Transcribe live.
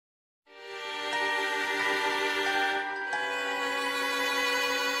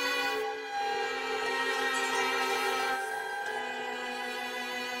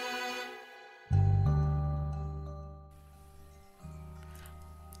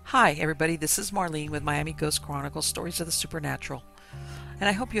Hi, everybody. This is Marlene with Miami Ghost Chronicles Stories of the Supernatural. And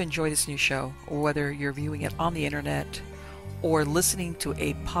I hope you enjoy this new show, whether you're viewing it on the internet or listening to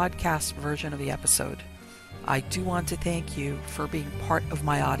a podcast version of the episode. I do want to thank you for being part of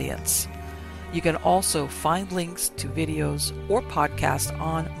my audience. You can also find links to videos or podcasts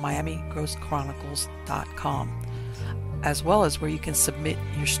on miamighostchronicles.com, as well as where you can submit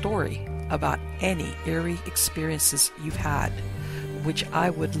your story about any eerie experiences you've had, which I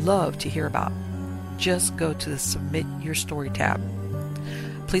would love to hear about. Just go to the Submit Your Story tab.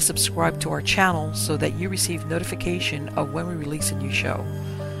 Please subscribe to our channel so that you receive notification of when we release a new show.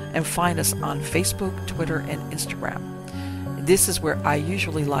 And find us on Facebook, Twitter, and Instagram. This is where I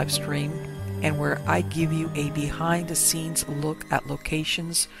usually live stream and where I give you a behind-the-scenes look at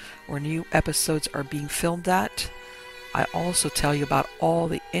locations where new episodes are being filmed at. I also tell you about all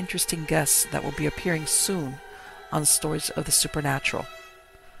the interesting guests that will be appearing soon on Stories of the Supernatural.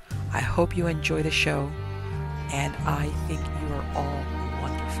 I hope you enjoy the show, and I think you are all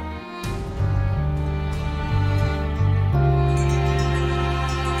wonderful.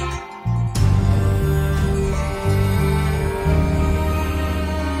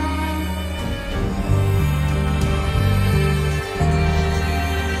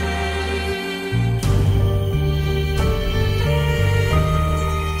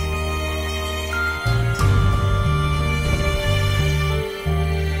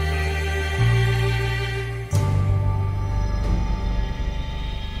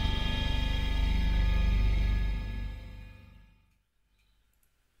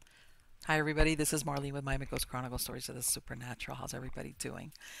 Hi, everybody. This is Marlene with Miami Ghost Chronicles Stories of the Supernatural. How's everybody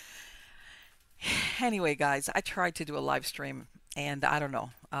doing? Anyway, guys, I tried to do a live stream, and I don't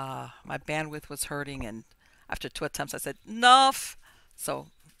know. My bandwidth was hurting, and after 2 attempts, I said, enough! So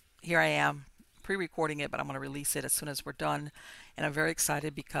here I am, pre-recording it, but I'm going to release it as soon as we're done. And I'm very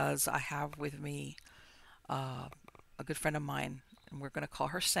excited because I have with me a good friend of mine, and we're going to call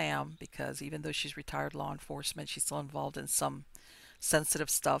her Sam, because even though she's retired law enforcement, she's still involved in some sensitive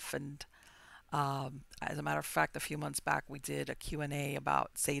stuff. And as a matter of fact, a few months back we did a Q&A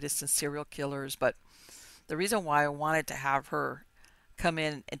about sadists and serial killers. But the reason why I wanted to have her come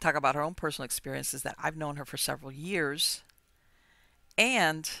in and talk about her own personal experience is that I've known her for several years,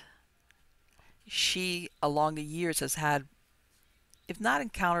 and she along the years has had, if not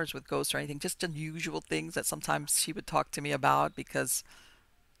encounters with ghosts or anything, just unusual things that sometimes she would talk to me about, because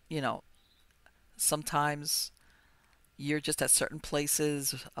sometimes you're just at certain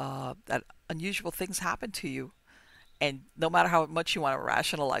places that unusual things happen to you. And no matter how much you want to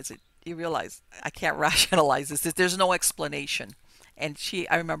rationalize it, you realize, I can't rationalize this. There's no explanation. And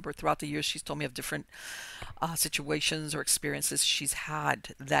I remember throughout the years, she's told me of different situations or experiences she's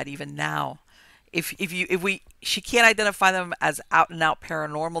had that even now, she can't identify them as out and out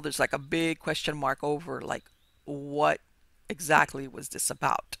paranormal. There's like a big question mark over like, what exactly was this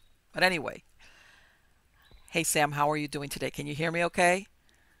about? But anyway, hey, Sam, how are you doing today? Can you hear me okay?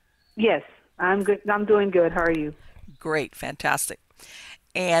 Yes, I'm good. I'm doing good. How are you? Great, fantastic.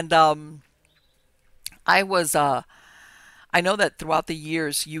 And I was, I know that throughout the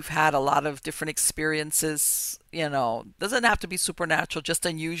years you've had a lot of different experiences, doesn't have to be supernatural, just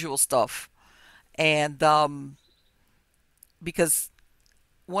unusual stuff. And because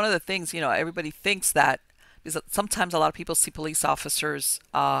one of the things, everybody thinks that is that sometimes a lot of people see police officers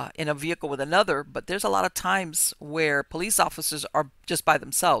in a vehicle with another, but there's a lot of times where police officers are just by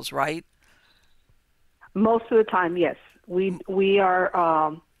themselves, right? Most of the time, yes. We are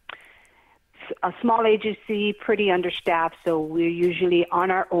a small agency, pretty understaffed, so we're usually on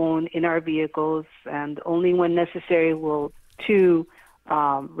our own in our vehicles, and only when necessary will two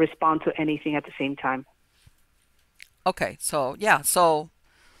respond to anything at the same time. Okay, so yeah,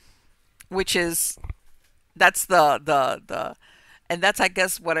 which is that's the and that's, I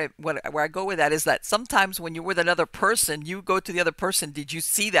guess, where I go with that is that sometimes when you're with another person, you go to the other person, did you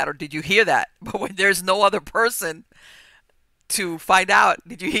see that or did you hear that? But when there's no other person to find out,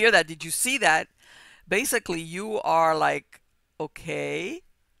 did you hear that? Did you see that? Basically, you are like, okay,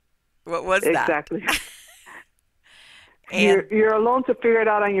 what was that? Exactly. And You're alone to figure it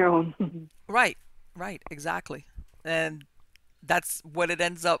out on your own. right, right, exactly. And that's what it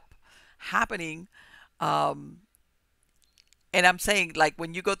ends up happening. Um, And I'm saying, like,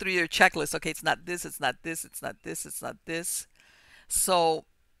 when you go through your checklist, okay, it's not this, it's not this, it's not this, it's not this. So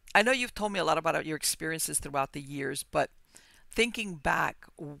I know you've told me a lot about your experiences throughout the years, but thinking back,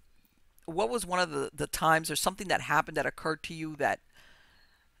 what was one of the times or something that happened that occurred to you that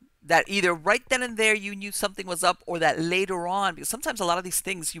either right then and there you knew something was up, or that later on, because sometimes a lot of these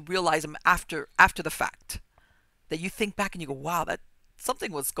things you realize them after the fact, that you think back and you go, wow, that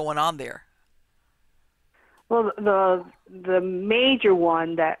something was going on there. Well, the major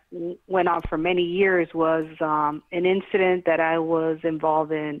one that went on for many years was an incident that I was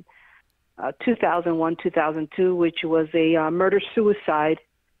involved in 2001, 2002, which was a murder suicide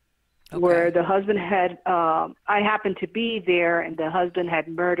where Okay. the husband had I happened to be there and the husband had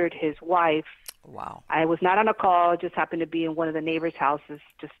murdered his wife. Wow. I was not on a call, just happened to be in one of the neighbors' houses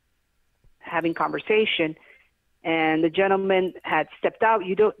just having conversation, and the gentleman had stepped out.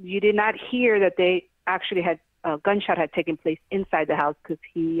 You did not hear that they actually had a gunshot had taken place inside the house because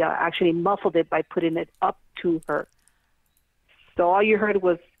he actually muffled it by putting it up to her. So all you heard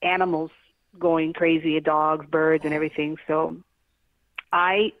was animals going crazy, dogs, birds, and Oh, everything. So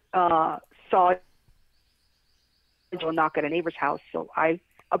I saw Joe knock at a neighbor's house. So I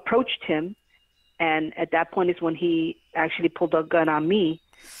approached him, and at that point is when he actually pulled a gun on me.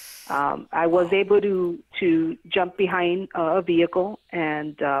 I was oh, able to jump behind a vehicle,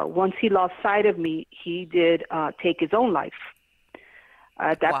 and once he lost sight of me, he did take his own life.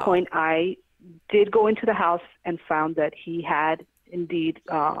 At that wow. point, I did go into the house and found that he had indeed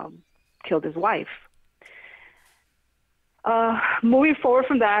killed his wife. Moving forward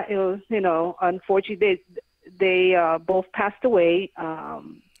from that, it was, unfortunately, they both passed away. There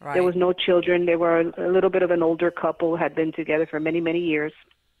Right. was no children. They were a little bit of an older couple, had been together for many, many years.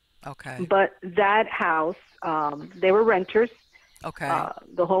 Okay. But that house, they were renters. Okay.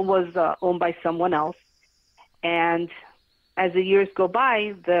 The home was owned by someone else. And as the years go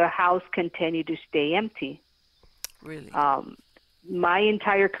by, the house continued to stay empty. Really. Um, my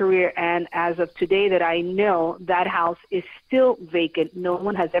entire career, and as of today that I know, that house is still vacant. No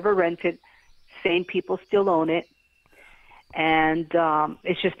one has ever rented. Same people still own it. And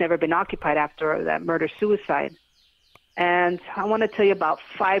it's just never been occupied after that murder suicide. And I want to tell you about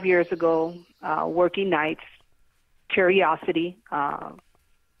 5 years ago, working nights, curiosity.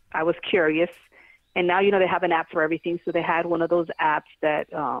 I was curious, and now they have an app for everything. So they had one of those apps that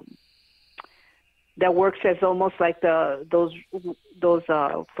works as almost like those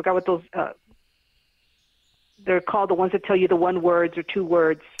forgot what those they're called, the ones that tell you the one words or two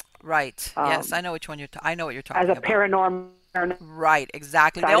words Right. Yes, um, I know which one I know what you're as a talking about. paranormal Right,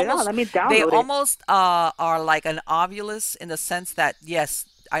 exactly. They site. Oh, almost let me they download it. almost are like an ovulus in the sense that yes,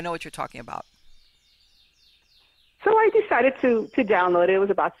 I know what you're talking about. So I decided to download it. It was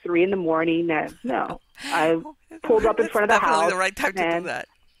about 3 in the morning, and no, I pulled up in It's front of the definitely house, the right time to do and that.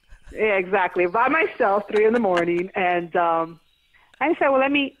 yeah, exactly by myself, 3 in the morning, and I said, well,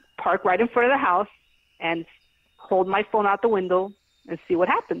 let me park right in front of the house and hold my phone out the window and see what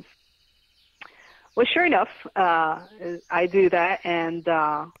happens. Well, sure enough, I do that, and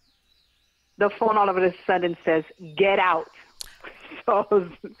the phone all of a sudden says, "Get out." So,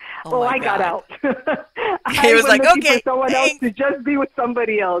 Oh well, my I got God. out. He I was was like, looking for "Okay, someone else thanks." to just be with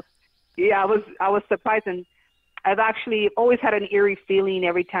somebody else. Yeah, I was surprised, and I've actually always had an eerie feeling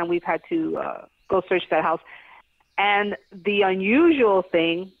every time we've had to go search that house. And the unusual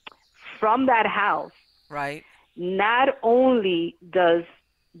thing from that house, Right. not only does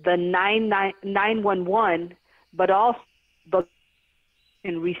the 911, but also the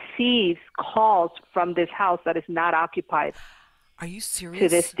and receives calls from this house that is not occupied Are you to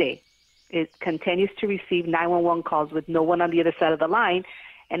this serious? day. It continues to receive 911 calls with no one on the other side of the line.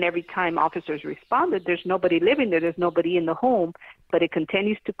 And every time officers responded, there's nobody living there, there's nobody in the home, but it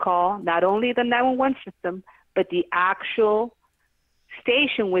continues to call not only the 911 system, but the actual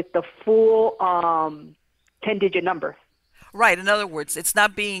station with the full 10-digit number. Right. In other words, it's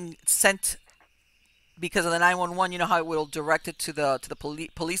not being sent because of the 911. You know how it will direct it to the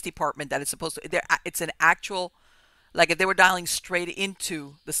police department that it's supposed to. It's an actual, like if they were dialing straight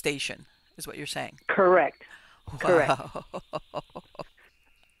into the station, is what you're saying. Correct. Correct. Wow.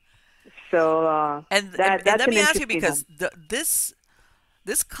 So And that's let an me ask you interesting because one.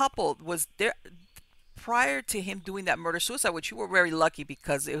 this couple was there prior to him doing that murder suicide, which you were very lucky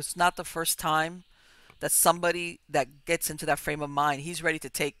because it was not the first time that somebody that gets into that frame of mind, he's ready to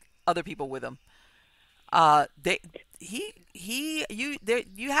take other people with him. They he you there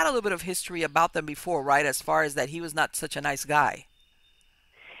you had a little bit of history about them before, right? As far as that he was not such a nice guy.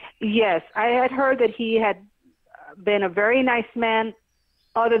 Yes, I had heard that he had been a very nice man,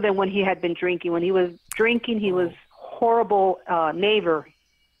 other than when he had been drinking. When he was drinking, he was Oh. horrible neighbor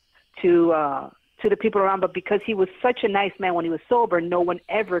to uh, to the people around. But because he was such a nice man when he was sober, no one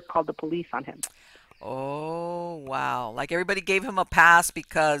ever called the police on him. Oh, wow. Like everybody gave him a pass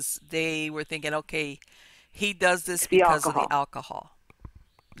because they were thinking, okay, he does this It's the because of the alcohol. alcohol.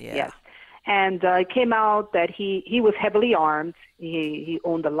 Yeah. Yes, and it came out that he was heavily armed. He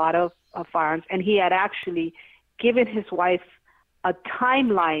owned a lot of firearms, and he had actually given his wife a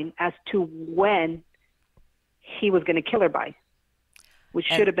timeline as to when he was going to kill her by, which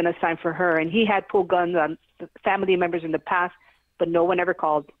should And have been a sign for her. And he had pulled guns on family members in the past, but no one ever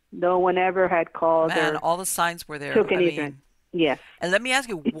called. No one ever had called man, or all the signs were there. took I any action. mean, Yes. and let me ask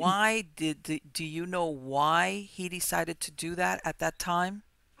you, why do you know why he decided to do that at that time?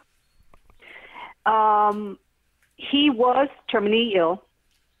 Um, he was terminally ill.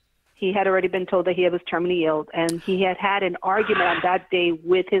 He had already been told that he was terminally ill, and he had had an argument on that day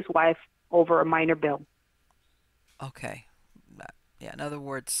with his wife over a minor bill. Okay. Yeah, in other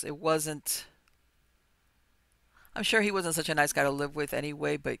words, it wasn't. I'm sure he wasn't such a nice guy to live with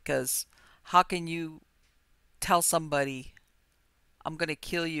anyway, because how can you tell somebody I'm gonna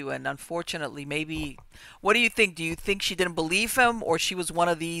kill you? And unfortunately, maybe, what do you think? Do you think she didn't believe him, or she was one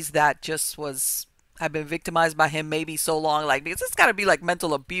of these that just was had been victimized by him maybe so long? Like, because it's got to be like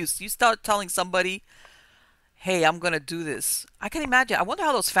mental abuse. You start telling somebody, "Hey, I'm gonna do this." I can imagine. I wonder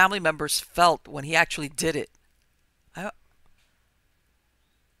how those family members felt when he actually did it. I,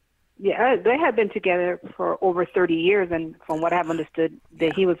 Yeah, they had been together for over 30 years, and from what I've understood, that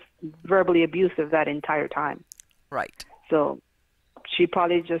yeah, he was verbally abusive that entire time. right. So she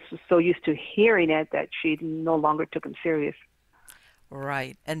probably just was so used to hearing it that she no longer took him serious.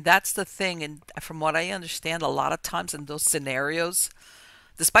 Right. And that's the thing. And from what I understand, a lot of times in those scenarios,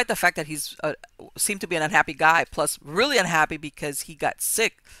 despite the fact that he's seemed to be an unhappy guy, plus really unhappy because he got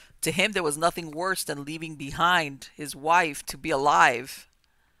sick, to him there was nothing worse than leaving behind his wife to be alive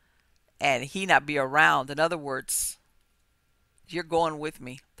and he not be around. In other words, you're going with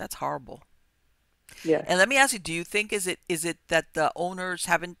me. That's horrible. Yes. And let me ask you, do you think is it that the owners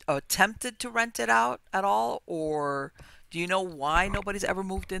haven't attempted to rent it out at all, or do you know why nobody's ever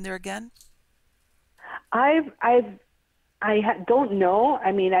moved in there again? I've, I've, don't know.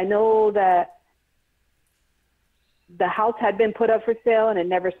 I mean, I know that the house had been put up for sale and it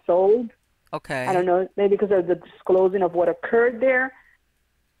never sold. I don't Okay. know, maybe because of the disclosing of what occurred there,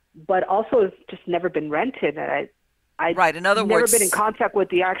 but also it's just never been rented. I Right. In other never been in words, contact with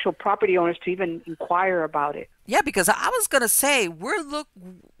the actual property owners to even inquire about it. yeah, because I was gonna say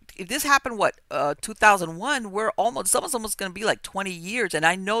if this happened what 2001, we're almost it's almost gonna be like 20 years, and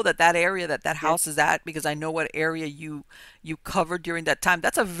I know that area that Yes, house is at because I know what area you covered during that time.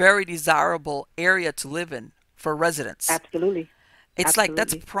 That's a very desirable area to live in for residents. absolutely, It's like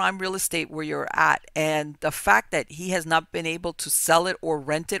that's absolutely. prime real estate where you're at, and the fact that he has not been able to sell it or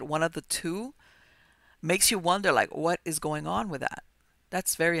rent it, one of the two, makes you wonder like what is going on with that.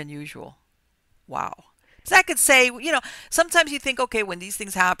 That's very unusual. Wow. So I could say, sometimes you think, okay, when these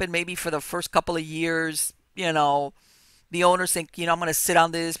things happen, maybe for the first couple of years, the owners think, I'm going to sit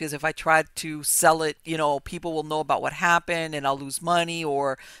on this because if I try to sell it, people will know about what happened and I'll lose money.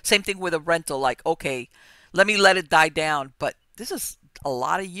 Or same thing with a rental, like, okay, let me let it die down. But this is a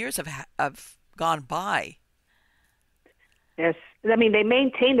lot of years have gone by. Yes, I mean they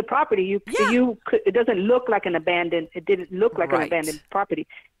maintain the property. Yeah, It doesn't look like an abandoned. It didn't look like an abandoned right, property.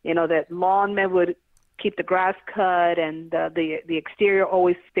 You know that lawnmen would keep the grass cut, and the exterior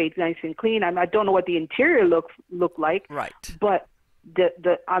always stayed nice and clean. I don't know what the interior looked like, right, but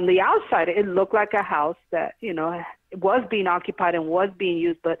the on the outside it looked like a house that was being occupied and was being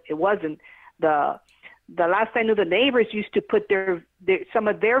used, but it wasn't. the the last I knew, the neighbors used to put some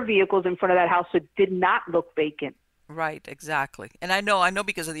of their vehicles in front of that house, so it did not look vacant. right, exactly. And I know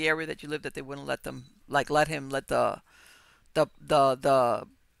because of the area that you live that they wouldn't let them, like, let him let the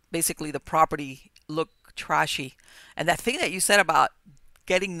basically the property look trashy. And that thing that you said about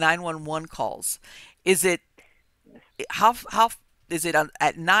getting 911 calls, is it how is it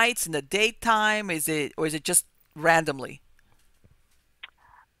at nights in the daytime? Is it or is it just randomly?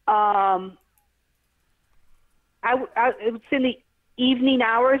 Um, it's in the evening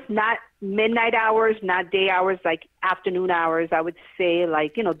hours, not midnight hours, not day hours, like afternoon hours. I would say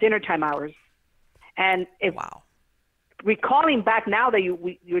like dinner time hours. And if Wow. recalling back now that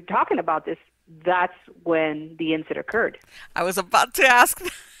you're talking about this, that's when the incident occurred. I was about to ask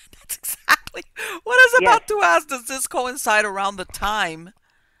that. That's exactly what I was Yes, about to ask. Does this coincide around the time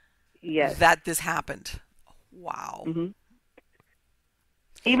yes. that this happened? Wow. hmm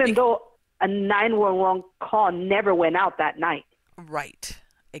Even Be- though a 911 call never went out that night. right.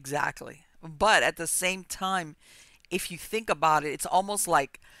 Exactly. But at the same time, if you think about it, it's almost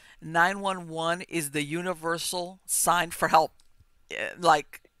like 911 is the universal sign for help.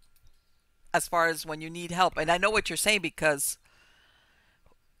 Like, as far as when you need help. And I know what you're saying because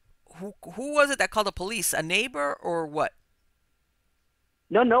who was it that called the police? A neighbor or what?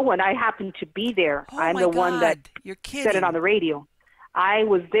 No, no one. I happened to be there. Oh I'm my the one that God, you're said it on kidding. the radio. I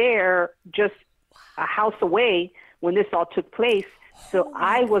was there just a house away when this all took place. So Oh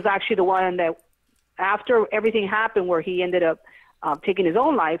my I God. was actually the one that, after everything happened, where he ended up taking his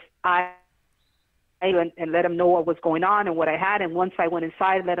own life, I and let him know what was going on and what I had. And once I went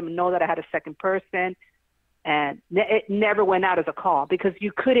inside, let him know that I had a second person, and it never went out as a call because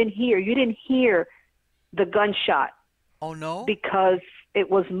you didn't hear the gunshot Oh no. because it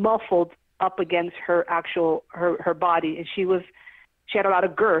was muffled up against her actual her body, and she had a lot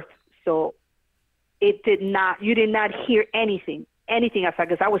of girth, so it did not you did not hear anything outside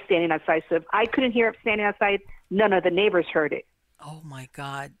because I was standing outside. So if I couldn't hear it standing outside, none of the neighbors heard it. Oh my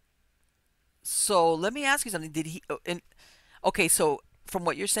God. So let me ask you something. Did he? And okay, so from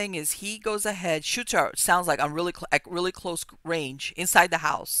what you're saying is he goes ahead, shoots her. Sounds like on at really close range inside the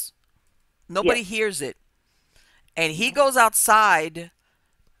house. Yes. Nobody hears it, and he No. goes outside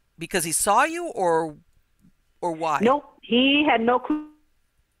because he saw you, or why? No, he had no clue.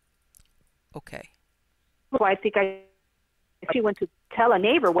 Okay. I think I actually went to tell a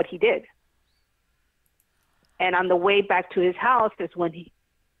neighbor what he did. And on the way back to his house is when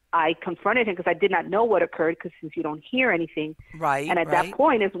I confronted him because I did not know what occurred because since you don't hear anything. Right. And at that Right.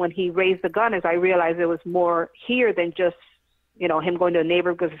 point is when he raised the gun as I realized there was more here than just, him going to a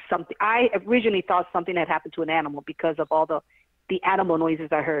neighbor because of something. I originally thought something had happened to an animal because of all the animal noises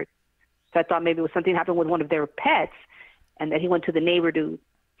I heard. So I thought maybe it was something happened with one of their pets and that he went to the neighbor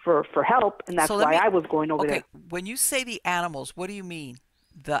for help, and that's So let why me. I was going over Okay. there. When you say the animals, what do you mean?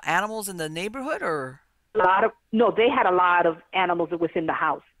 The animals in the neighborhood, or? A lot of no, they had a lot of animals within the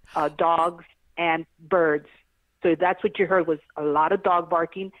house, dogs and birds. So that's what you heard was a lot of dog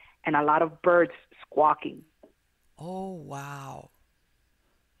barking and a lot of birds squawking. Oh wow.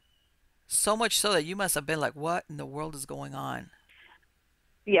 So much so that you must have been like, what in the world is going on?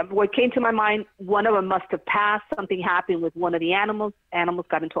 Yeah, what came to my mind, one of them must have passed. Something happened with one of the animals. Animals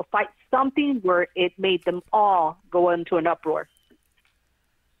got into a fight. Something where it made them all go into an uproar.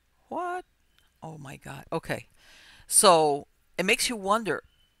 What? Oh my God. Okay. So it makes you wonder,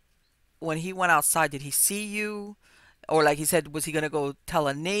 when he went outside, did he see you? Or like he said, was he going to go tell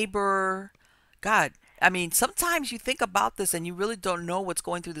a neighbor? God, I mean, sometimes you think about this and you really don't know what's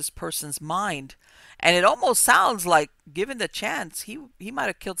going through this person's mind. And it almost sounds like, given the chance, he might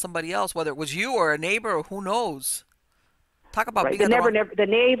have killed somebody else, whether it was you or a neighbor or who knows. Talk about Right? being at the wrong. The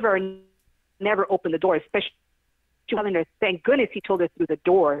neighbor never opened the door, especially telling her. Thank goodness he told her through the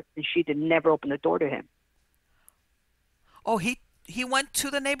door, and she did never open the door to him. Oh, he went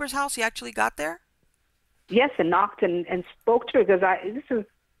to the neighbor's house. He actually got there. Yes, and knocked and spoke to her because I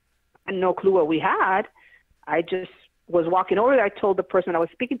had no clue what we had. I just was walking over there. I told the person I was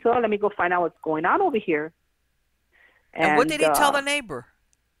speaking to, let me go find out what's going on over here. And what did And he tell the neighbor?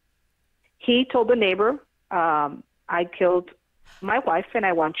 he told the neighbor, I killed my wife and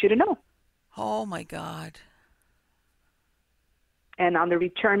I want you to know. Oh my God. And on the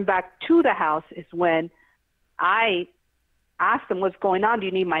return back to the house is when I asked him, what's going on? Do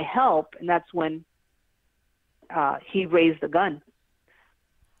you need my help? And that's when he raised the gun.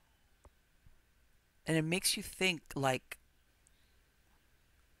 And it makes you think like,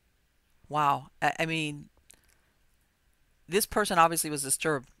 wow. I mean, this person obviously was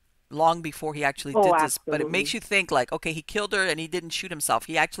disturbed long before he actually Oh, did this, but it makes absolutely. you think like, okay, he killed her and he didn't shoot himself.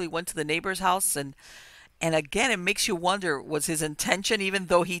 He actually went to the neighbor's house, and again, it makes you wonder, was his intention, even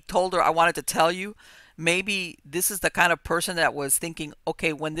though he told her, I wanted to tell you, maybe this is the kind of person that was thinking,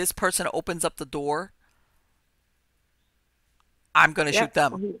 okay, when this person opens up the door, I'm going to Yeah. shoot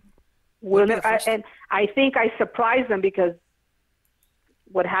them. Would Well, it be the first? and I think I surprised him because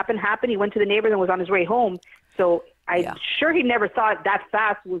what happened. He went to the neighbors and was on his way home. So I'm Yeah. sure he never thought that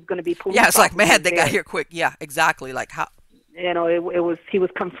fast was going to be Yeah, police it's like, man, officers they got there. here quick. Yeah, exactly. Like how. It was he was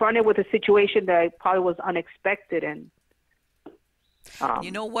confronted with a situation that probably was unexpected, and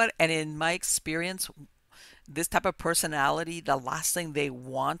You um, know what? And in my experience, this type of personality, the last thing they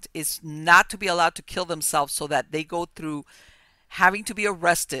want is not to be allowed to kill themselves, so that they go through having to be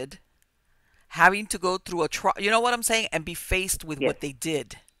arrested, having to go through a trial, you know what I'm saying, and be faced with yes. what they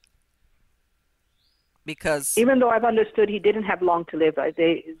did. Because, Even though I've understood he didn't have long to live, but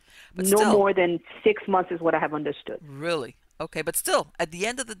no still, more than 6 months is what I have understood. really, okay, but still, at the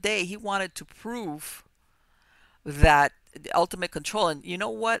end of the day, he wanted to prove that the ultimate control. And you know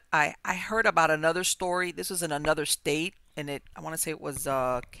what? I heard about another story. This was in another state, and I want to say it was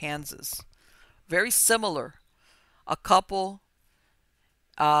Kansas. Very similar. A couple,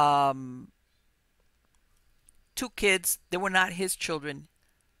 um, two kids. They were not his children.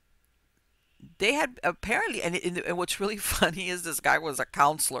 They had apparently, and what's really funny is this guy was a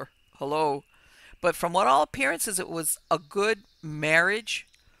counselor. Hello, but from what all appearances, it was a good marriage.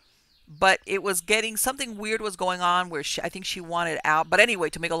 but it was getting something weird was going on where I think she wanted out. But anyway,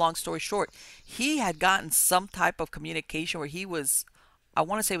 to make a long story short, he had gotten some type of communication where he was, I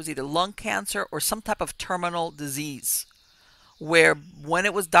want to say it was either lung cancer or some type of terminal disease, where when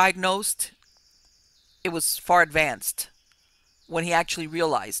it was diagnosed, it was far advanced when he actually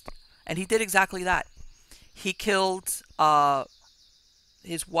realized. And he did exactly that. He killed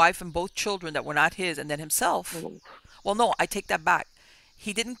his wife and both children that were not his, and then himself. Oh, Well, no, I take that back.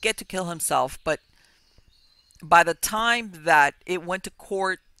 He didn't get to kill himself, but by the time that it went to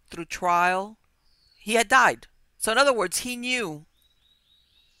court through trial, he had died. So, in other words, he knew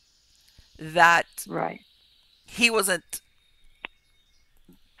that right. he wasn't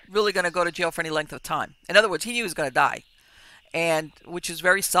really going to go to jail for any length of time. In other words, he knew he was going to die, and which is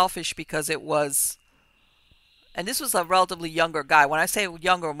very selfish because it was, and this was a relatively younger guy. When I say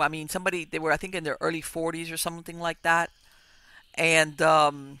younger, I mean somebody, they were, I think, in their early 40s or something like that. And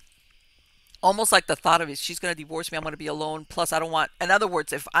almost like the thought of it, she's going to divorce me, I'm going to be alone. Plus, I don't want, in other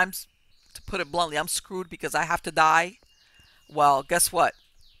words, if I'm, to put it bluntly, I'm screwed because I have to die. Well, guess what?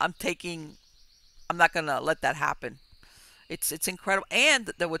 I'm taking, I'm not going to let that happen. It's incredible.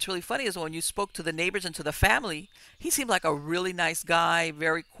 And what's really funny is when you spoke to the neighbors and to the family, he seemed like a really nice guy,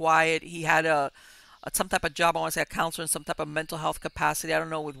 very quiet. He had a some type of job, I want to say a counselor in some type of mental health capacity. I don't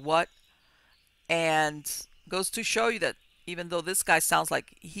know with what. And goes to show you that even though this guy sounds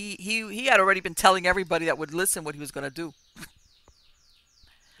like he had already been telling everybody that would listen what he was going to do.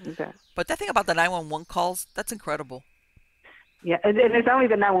 Okay. But that thing about the 911 calls, that's incredible. Yeah, and it's not only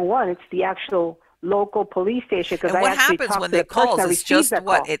the 911; it's the actual local police station. Because And I what actually happens talked when to they the person calls? that It's received just that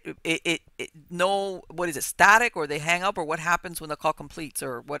what call. no, what is it, static, or they hang up, or what happens when the call completes,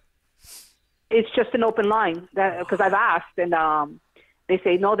 or what? It's just an open line. That because I've asked, and they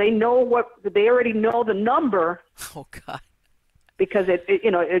say no. They know what they already know the number Oh God. because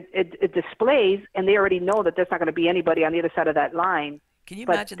it displays, and they already know that there's not going to be anybody on the other side of that line. Can you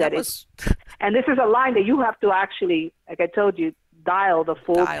But imagine? That that it's was and this is a line that you have to actually, like I told you, dial the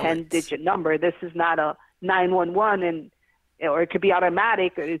full dial it. 10-digit number. This is not a 911 or it could be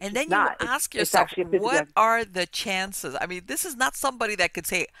automatic. It's And just then you not. ask It's yourself, actually a physical. what are the chances? I mean, this is not somebody that could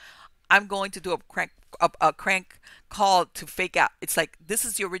say, I'm going to do a crank call to fake out. It's like this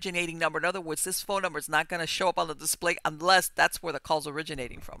is the originating number. In other words, this phone number is not going to show up on the display unless that's where the call's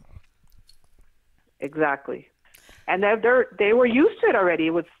originating from. Exactly. And they were used to it already.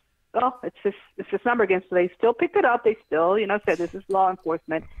 It was, oh, it's this number again. So they still picked it up. They still, said this is law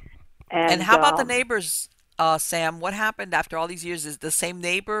enforcement. And And how about the neighbors, Sam? What happened after all these years? Is the same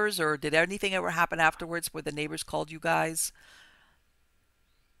neighbors, or did anything ever happen afterwards where the neighbors called you guys?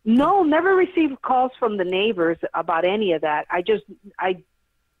 no, never received calls from the neighbors about any of that. I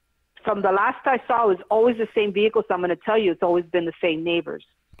from the last I saw, it was always the same vehicle. So I'm going to tell you, it's always been the same neighbors.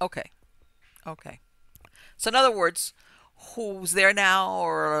 Okay, okay. So in other words, who's there now,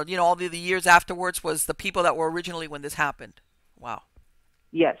 or all the years afterwards, was the people that were originally when this happened. Wow.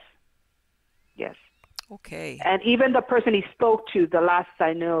 Yes, yes. Okay, And even the person he spoke to, the last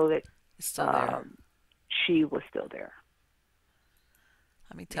I know that it's still there. um, she was still there.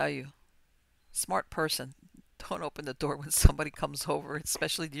 Let me tell you, smart person. Don't open the door when somebody comes over,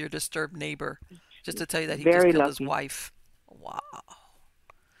 especially your disturbed neighbor, just to tell you that he just Very killed his lucky. wife. Wow.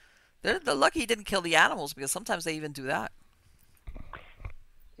 They're lucky he didn't kill the animals because sometimes they even do that.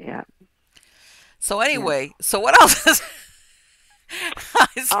 Yeah, So yeah. anyway, so what else is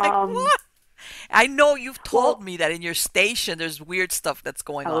it's like Um, what? I know you've told well, me that in your station there's weird stuff that's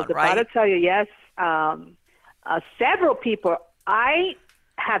going I was on, about to right? tell you, yes. Several people, I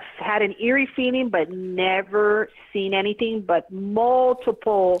have had an eerie feeling, but never seen anything, but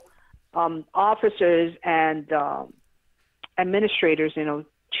multiple officers and administrators,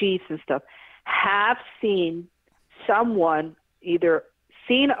 chiefs and stuff, have seen someone either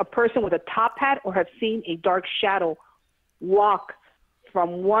seen a person with a top hat or have seen a dark shadow walk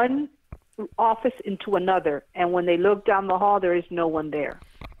from one office into another. And when they look down the hall, there is no one there.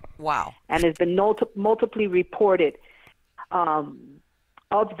 Wow. And has been multiply reported um,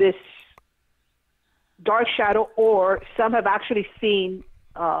 of this dark shadow, or some have actually seen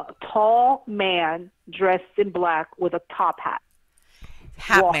a tall man dressed in black with a top hat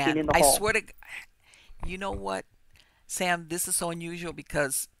Hat walking man. in the I hall. swear to you know what, Sam, this is so unusual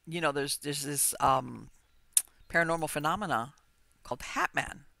because, there's this paranormal phenomena called Hat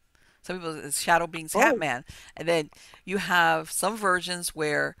Man. Some people it's Shadow Being's Hat Oh, Man. And then you have some versions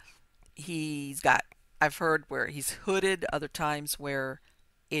where he's got I've heard where he's hooded, other times where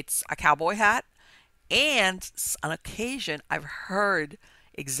it's a cowboy hat, and on occasion I've heard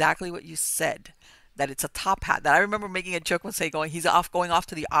exactly what you said, that it's a top hat. That I remember making a joke one say going, he's off going off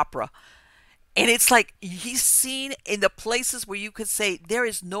to the opera. And it's like he's seen in the places where you could say there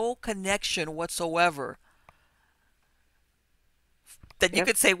is no connection whatsoever. That you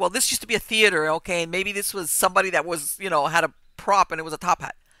Yep, could say, well, this used to be a theater, okay, and maybe this was somebody that was, had a prop and it was a top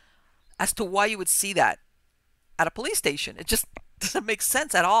hat. As to why you would see that at a police station, it just doesn't make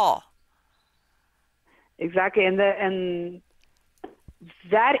sense at all. exactly. And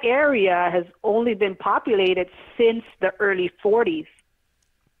that area has only been populated since the early 40s.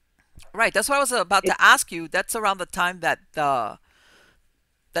 Right. That's what I was about It to ask you. That's around the time that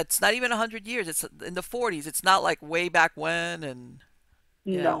that's not even 100 years. It's in the 40s. It's not like way back when, and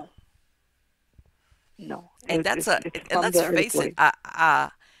yeah. No, no, And it's and from let's the early face it, 40s.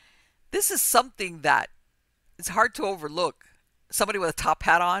 this is something that it's hard to overlook. Somebody with a top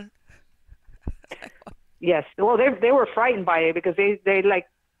hat on. Yes. Well, they were frightened by it because they like,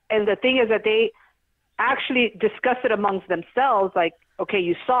 and the thing is that they actually discussed it amongst themselves. Like, okay,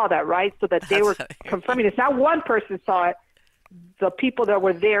 you saw that, right? So that they That's were confirming it's not one person saw it. The people that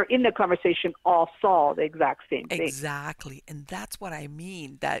were there in the conversation all saw the exact same thing. exactly, and that's what I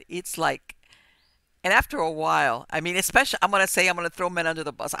mean. That it's like, and after a while, I mean, especially, I'm gonna throw men under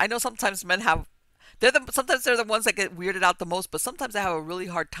the bus. I know sometimes men have, sometimes they're the ones that get weirded out the most, but sometimes they have a really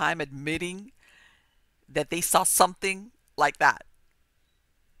hard time admitting that they saw something like that.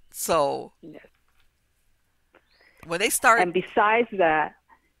 So Yes. when they start, And besides that,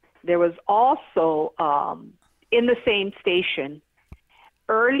 there was also in the same station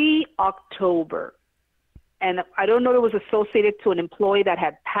early October, and I don't know if it was associated to an employee that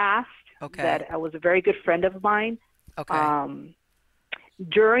had passed, okay, that was a very good friend of mine. okay, Um,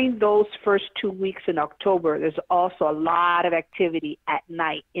 During those first 2 weeks in October, there's also a lot of activity at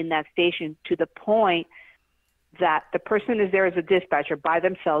night in that station to the point that the person is there as a dispatcher by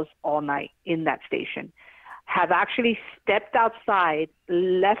themselves all night in that station, have actually stepped outside,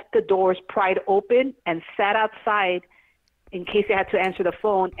 left the doors pried open, and sat outside in case they had to answer the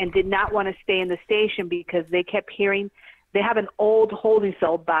phone, and did not want to stay in the station because they kept hearing. They have an old holding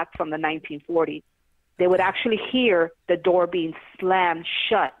cell back from the 1940s. They would okay, actually hear the door being slammed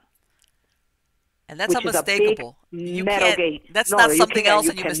shut, and that's which is a big unmistakable. You metal can't. gate. That's No, not you something can't. else,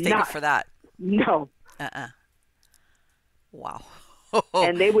 You and you mistake it cannot. for that. No. Uh-uh. Wow.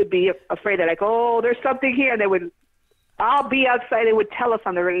 And they would be afraid that, like, oh, there's something here. And they would, I'll be outside. They would tell us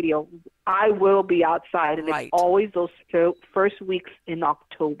on the radio, I will be outside. And it's Right. always those first weeks in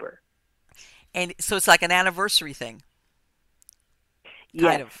October. And so it's like an anniversary thing,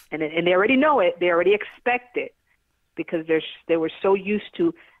 kind Yes. of. And they already know it. They already expect it because they were so used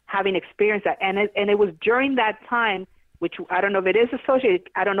to having experienced that. And it was during that time, which I don't know if it is associated.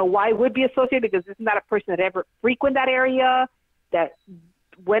 I don't know why it would be associated because this is not a person that ever frequented that area, that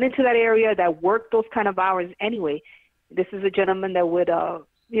went into that area, that worked those kind of hours anyway. This is a gentleman that would,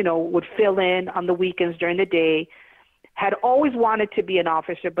 would fill in on the weekends during the day. Had always wanted to be an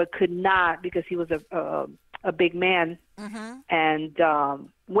officer, but could not because he was a big man. Mm-hmm. And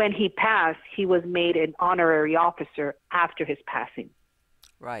when he passed, he was made an honorary officer after his passing.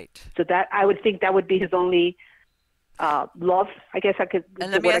 Right. So that I would think that would be his only love. I guess I could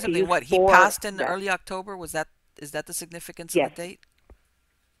And the let me word I ask could something. use What, he for passed in that. early October? Is that the significance of the Yes, date?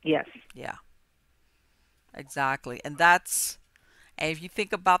 yes, Yeah, exactly. And if you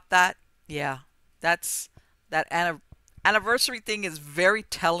think about that, yeah, that's that anniversary thing is very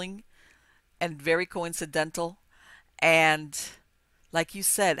telling and very coincidental. And like you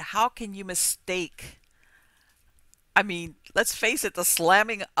said, how can you mistake? I mean, let's face it, the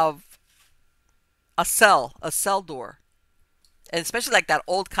slamming of a cell door, and especially like that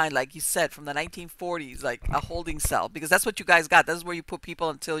old kind, like you said, from the 1940s, like a holding cell, because that's what you guys got. That's where you put people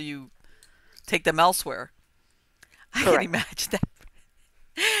until you take them elsewhere. I can correct. imagine that.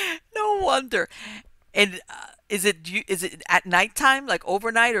 No wonder. And is it at nighttime, like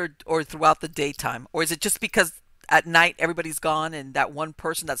overnight, or throughout the daytime, or is it just because at night everybody's gone and that one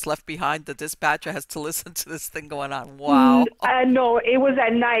person that's left behind, the dispatcher, has to listen to this thing going on? Wow. No, it was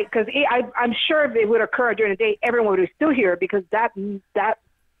at night because I'm sure if it would occur during the day, everyone would still hear it because that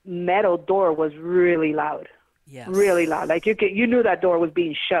metal door was really Yes. loud. Like you knew that door was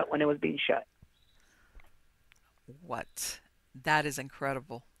being shut when it was being shut. What? That is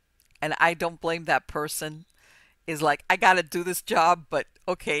incredible. And I don't blame that person. Is like, I gotta do this job, but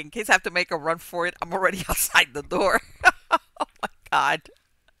okay, in case I have to make a run for it, I'm already outside the door. Oh my God.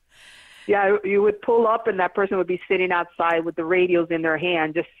 Yeah, you would pull up and that person would be sitting outside with the radios in their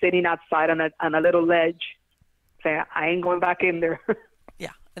hand, just sitting outside on a little ledge, saying, "I ain't going back in there."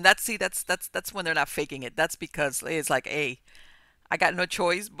 Yeah. And that's when they're not faking it. That's because it's like, hey, I got no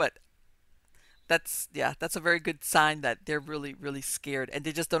choice, but That's yeah, that's a very good sign that they're really, really scared and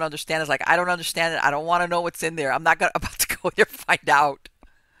they just don't understand. It's like I don't understand it. I don't want to know what's in there. I'm not gonna about to go there and find out.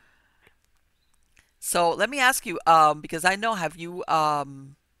 So let me ask you, because I know have you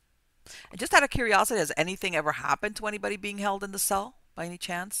just out of curiosity, has anything ever happened to anybody being held in the cell by any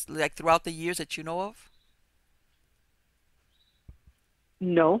chance? Like throughout the years that you know of?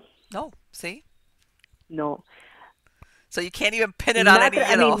 No, No. See? no, So you can't even pin it on not any, that.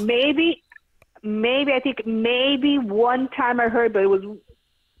 I mean, maybe I think maybe one time I heard, but it was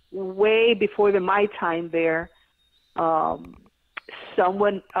way before my time there. Um,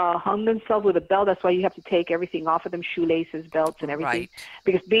 Someone hung themselves with a belt. That's why you have to take everything off of them, shoelaces, belts, and everything. right.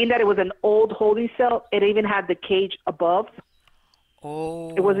 Because being that it was an old holding cell, it even had the cage above.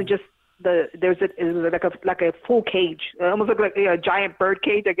 It wasn't Oh, just it was like a full cage, almost like a giant bird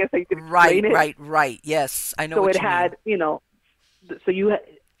cage. I guess how you could right, explain it. right, right. Yes, I know So it what you mean. had, so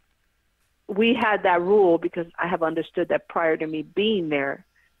we had that rule because I have understood that prior to me being there,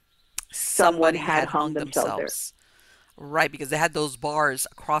 someone Somebody had had hung hung themselves there. themselves. Right, because they had those bars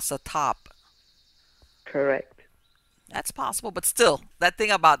across the top. Correct. That's possible, but still, that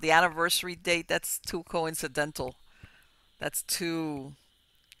thing about the anniversary date, that's too coincidental. That's And too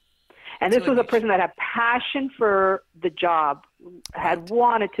this was a unusual. person that had passion for the job, had Right.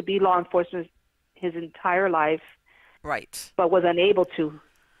 wanted to be law enforcement his entire life, Right. but was unable to.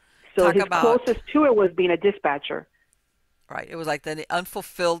 So Talk his about closest to it was being a dispatcher. right. It was like the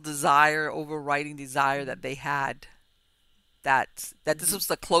unfulfilled desire, overriding desire that they had. That this Mhm. was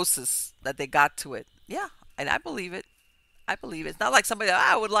the closest that they got to it. Yeah, and I believe it. I believe it. It's not like somebody that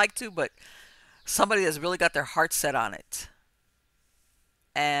I would like to, but somebody that's really got their heart set on it,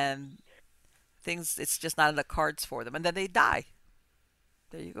 and things. It's just not in the cards for them, and then they die.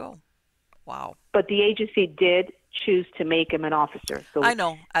 There you go. Wow. But the agency did choose to make him an officer. I So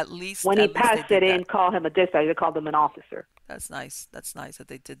know. when he At least they passed, they did that. didn't call him a dispatcher, they called him an officer. That's nice. That's nice that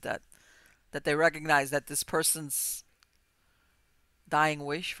they did that. That they recognize that this person's dying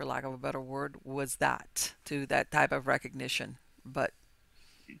wish, for lack of a better word, was that to that type of recognition. But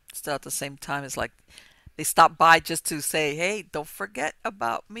still, at the same time, it's like they stopped by just to say, "Hey, don't forget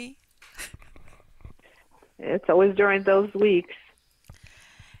about me." It's always during those weeks.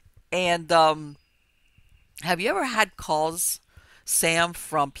 And have you ever had calls, Sam,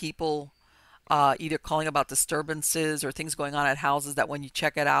 from people either calling about disturbances or things going on at houses that when you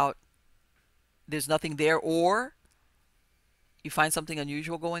check it out, there's nothing there, or you find something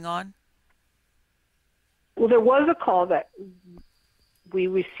unusual going on? Well, there was a call that we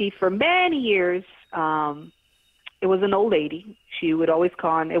received for many years. It was an old lady. She would always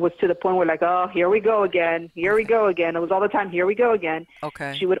call, and it was to the point where, like, oh, here we go again. Here we Okay. go again. It was all the time, here we go again.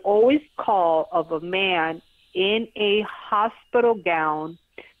 Okay. She would always call of a man in a hospital gown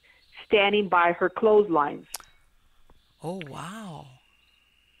standing by her clotheslines. Oh, wow.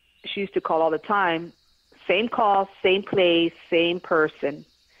 She used to call all the time. Same call, same place, same person.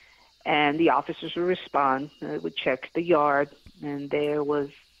 And the officers would respond. They would check the yard, and there was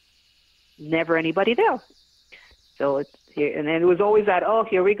never anybody there. So it's here, and then it was always that, oh,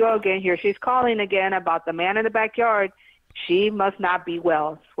 here we go again. Here she's calling again about the man in the backyard. She must not be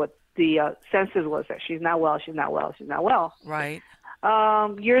well. It's what the census was that she's not well. She's not well. She's not well. Right.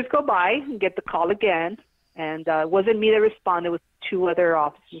 Years go by, and get the call again, and it wasn't me that responded. It was two other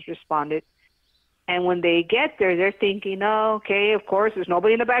officers responded. And when they get there, they're thinking, oh, okay, of course, there's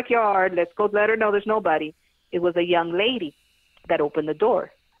nobody in the backyard. Let's go let her know there's nobody. It was a young lady that opened the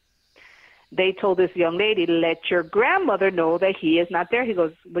door. They told this young lady, let your grandmother know that he is not there. He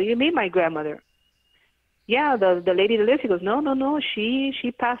goes, what do you mean, my grandmother? Yeah, the lady that lives. He goes, no,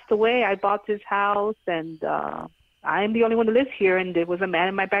 she passed away. I bought this house, and I'm the only one that lives here, and there was a man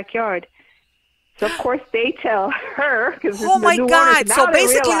in my backyard. So of course they tell her because Oh the my new owners. God. So Now they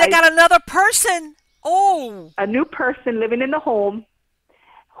basically, they realize got another person. Oh, a new person living in the home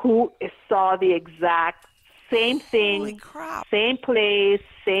who saw the exact same holy thing, crap. same place,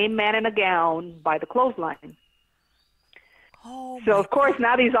 same man in a gown by the clothesline. Oh So my of course God.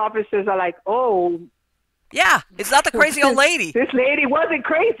 now these officers are like, oh, Yeah, it's not the crazy old lady. this lady wasn't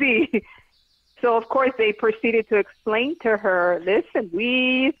crazy. So of course they proceeded to explain to her, listen,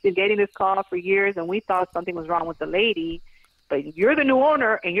 we've been getting this call for years and we thought something was wrong with the lady, but you're the new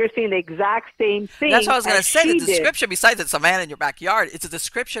owner and you're seeing the exact same That's what thing I was going as to say. The she did. description, besides it's a man in your backyard, it's the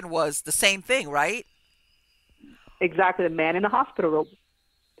description was the same thing, right? Exactly, the man in the hospital robe.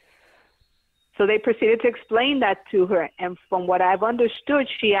 So they proceeded to explain that to her, and from what I've understood,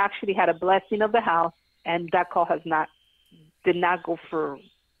 she actually had a blessing of the house, and that call did not go for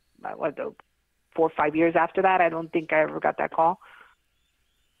what, 4 or 5 years after that. I don't think I ever got that call.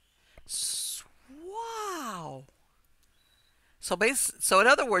 So in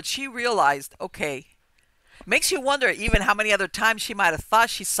other words, she realized, okay, makes you wonder even how many other times she might have thought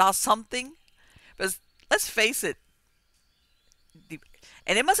she saw something. Because let's face it,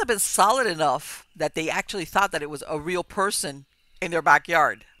 and it must have been solid enough that they actually thought that it was a real person in their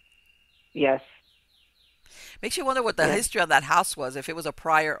backyard. Yes, Makes you wonder what the yes. history of that house was, if it was a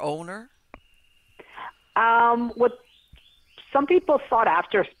prior owner. What some people thought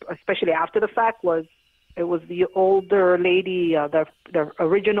after, especially after the fact, was it was the older lady, the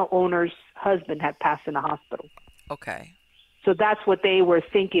original owner's husband had passed in the hospital. Okay. So that's what they were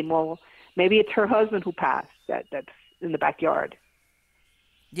thinking. Well, maybe it's her husband who passed that's in the backyard.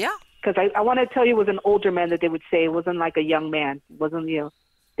 Yeah, Because I want to tell you, it was an older man that they would say. It wasn't like a young man. It wasn't,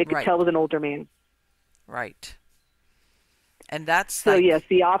 they could right, tell it was an older man. right. And that's So yes, like,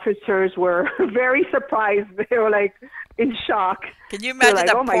 the officers were very surprised. They were like in shock. can you They're imagine like,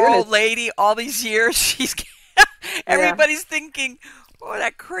 that "Oh my poor goodness!" old lady all these years? She's Yeah, everybody's thinking, oh,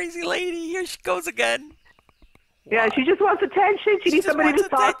 that crazy lady, here she goes again. yeah. Wow. She just wants attention. She She needs just somebody wants to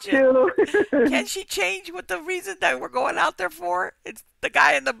talk attention. to. Can she change what the reason that we're going out there for? It's the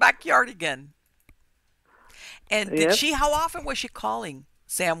guy in the backyard again. And did Yep. she, how often was she calling?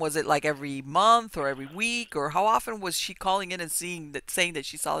 Sam, was it like every month or every week, or how often was she calling in and seeing that, saying that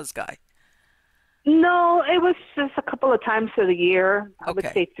she saw this guy? No, it was just a couple of times of the year. I would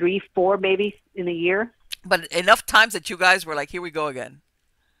Okay. say three, four, maybe in a year. But enough times that you guys were like, here we go again.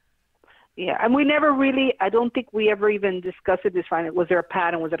 Yeah, and we never really. I don't think we ever even discussed it. This fine. Was there a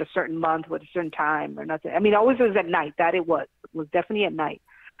pattern? Was it a certain month? Was it a certain time or nothing? I mean, always it was at night. That it was. It was definitely at night,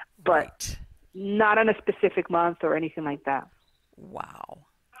 but Right. not on a specific month or anything like that. Wow.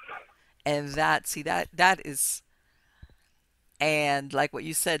 And that, see, that is, and like what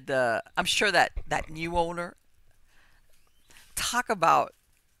you said, I'm sure that that new owner, talk about,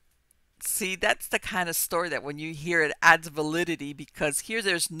 see, that's the kind of story that when you hear it adds validity, because here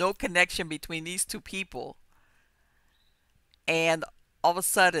there's no connection between these two people, and all of a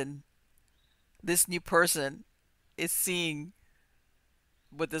sudden this new person is seeing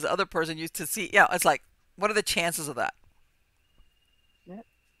what this other person used to see. Yeah, it's like, what are the chances of that? Yeah.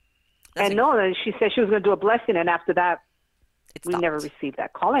 That's And inc- no, and she said she was going to do a blessing, and after that, it we never stopped. received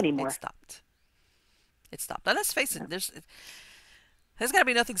that call It anymore. stopped. It stopped. Now let's face Yeah. it. There's got to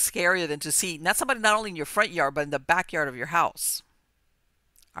be nothing scarier than to see not somebody not only in your front yard but in the backyard of your house.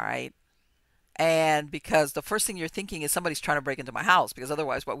 All right. And because the first thing you're thinking is somebody's trying to break into my house, because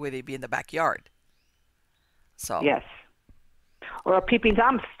otherwise, what would they be in the backyard? So, Yes. Or a peeping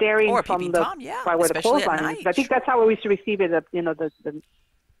tom or staring a from peeping the tom, yeah, by where the especially at clothesline is. I night. think that's how we used to receive it.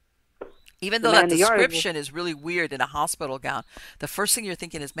 Even The though man that in the yard. description is really weird in a hospital gown, the first thing you're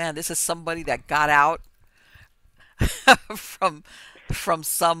thinking is, man, this is somebody that got out from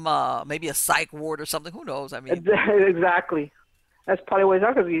some maybe a psych ward or something. Who knows? I mean, Exactly. That's probably what it's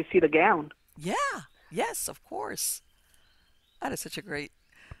because you see the gown. yeah, yes, of course. That is such a great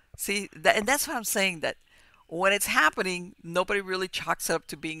see that, and that's what I'm saying. That when it's happening, nobody really chalks it up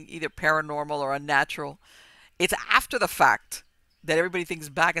to being either paranormal or unnatural. It's after the fact that everybody thinks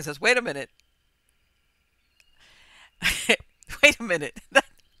back and says, "Wait a minute, wait a minute,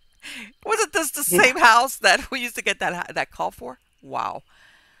 wasn't this the Yeah. same house that we used to get that call for?" Wow.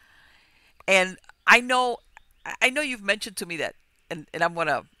 And I know you've mentioned to me that, and I'm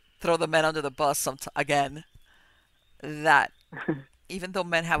gonna throw the men under the bus again. That even though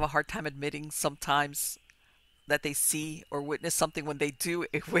men have a hard time admitting sometimes that they see or witness something, when they do,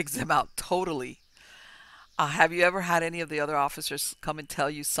 it wigs them out totally. Have you ever had any of the other officers come and tell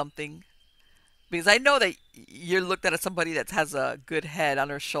you something? Because I know that you're looked at as somebody that has a good head on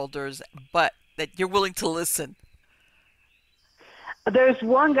her shoulders, but that you're willing to listen. There's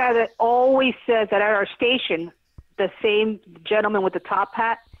one guy that always says that at our station, the same gentleman with the top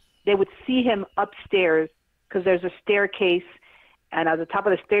hat, they would see him upstairs because there's a staircase, and at the top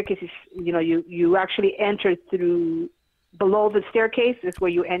of the staircase is, you actually enter through below the staircase is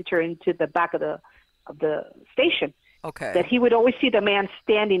where you enter into the back of the station. That Okay. he would always see the man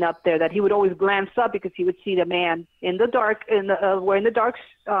standing up there. That he would always glance up because he would see the man in the dark, wearing the dark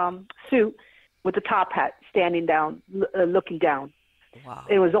suit with the top hat, standing down, looking down. Wow.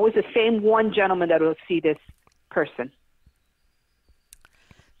 It was always the same one gentleman that would see this person.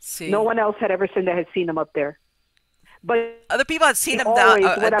 No See, one else had ever seen that had seen him up there. But other people have seen him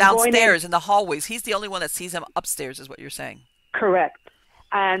always, when I'm going in, downstairs in the hallways. He's the only one that sees him upstairs, is what you're saying. correct.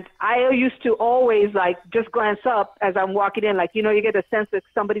 And I used to always like just glance up as I'm walking in, like you get a sense that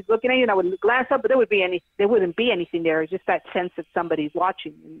somebody's looking at you, and I would glance up, but there wouldn't be anything there. It's just that sense that somebody's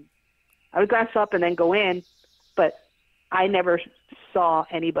watching. And I would glance up and then go in, but I never saw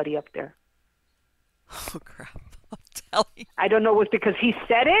anybody up there. Oh crap! telling. I don't know, was because he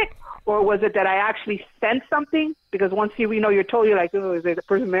said it, or was it that I actually sent something? Because once you're told, you're like, oh, is there the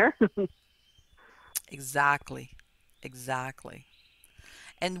person there? Exactly. Exactly.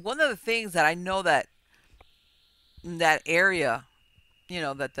 And one of the things that I know that in that area,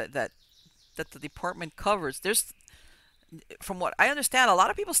 that the department covers, there's, from what I understand, a lot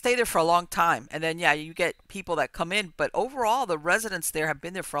of people stay there for a long time. And then, yeah, you get people that come in, but overall, the residents there have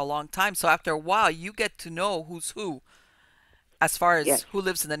been there for a long time. So after a while, you get to know who's who as far Yes. as who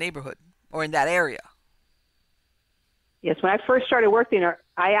lives in the neighborhood or in that area. Yes, when I first started working there,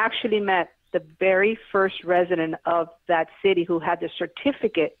 I actually met the very first resident of that city who had the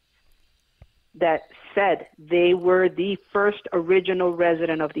certificate that said they were the first original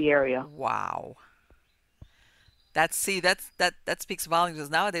resident of the area. Wow. That speaks volumes because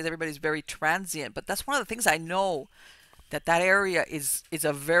nowadays everybody's very transient. But that's one of the things I know, that area is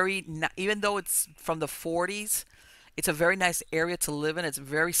a very, even though it's from the 40s, it's a very nice area to live in. It's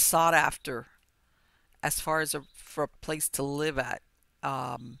very sought after as far as for a place to live at.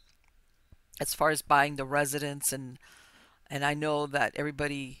 Um, as far as buying the residence, and I know that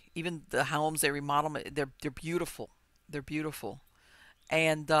everybody, even the homes they remodel, they're beautiful. They're beautiful.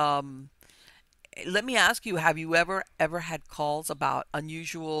 And let me ask you, have you ever had calls about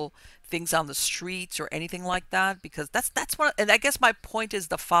unusual things on the streets or anything like that? Because that's what, and I guess my point is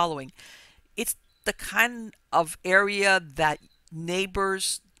the following. It's the kind of area that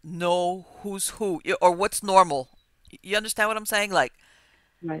neighbors know who's who or what's normal. You understand what I'm saying? Like,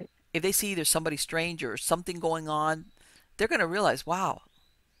 Right. if they see there's somebody strange or something going on, they're going to realize, wow,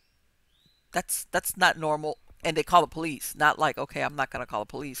 that's not normal, and they call the police. Not like, okay, I'm not going to call the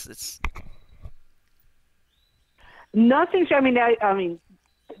police. It's Nothing. I mean,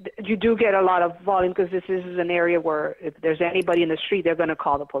 you do get a lot of volume because this is an area where if there's anybody in the street, they're going to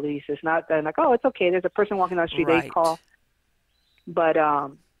call the police. It's not that like, oh, it's okay. There's a person walking down the street, they right. call. But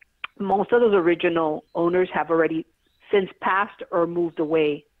most of those original owners have already since passed or moved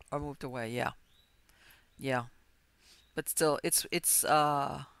away. Or moved away. Yeah, yeah. But still, it's.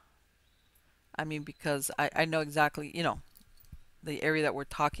 I mean, because I know exactly, the area that we're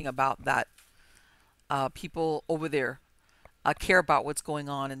talking about, that people over there care about what's going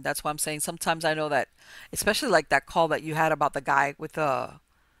on, and that's why I'm saying sometimes I know that, especially like that call that you had about the guy with the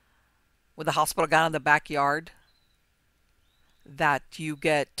hospital guy in the backyard, that you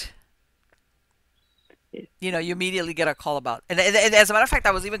get, you immediately get a call about. And as a matter of fact,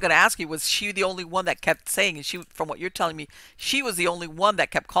 I was even going to ask you, was she the only one that kept saying, and she, from what you're telling me, she was the only one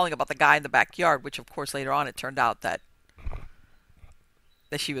that kept calling about the guy in the backyard, which of course later on it turned out that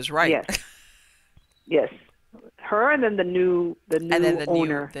she was right. Yes, yes. Her and then the And then new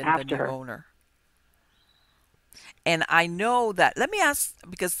owner the after new her. owner. And I know that, let me ask,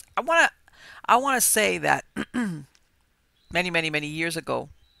 because I want to say that many, many, many years ago,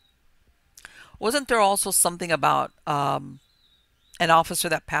 wasn't there also something about an officer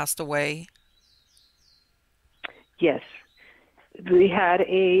that passed away? Yes, we had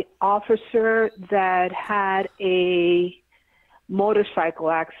a officer that had a motorcycle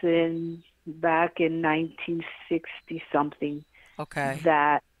accident back in 1960 something Okay.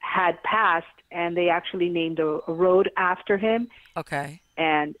 that had passed, and they actually named a road after him. Okay.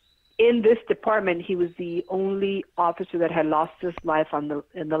 And in this department, he was the only officer that had lost his life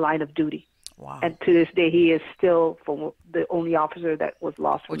in the line of duty. Wow. And to this day, he is still the only officer that was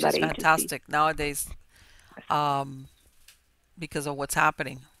lost from Which that is agency. fantastic nowadays, um, because of what's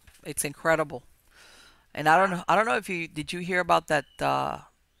happening. It's incredible. And I don't know if you did you hear about that,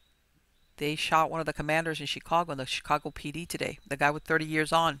 they shot one of the commanders in Chicago, in the Chicago PD today. The guy with 30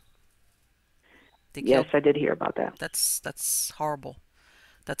 years on. They Yes, killed. I did hear about that. That's horrible.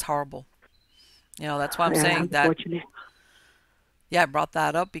 That's horrible. That's why I'm Yeah, saying that. unfortunately. Yeah, I brought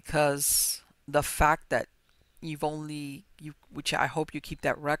that up because the fact that which I hope you keep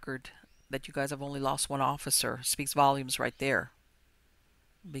that record, that you guys have only lost one officer, speaks volumes right there.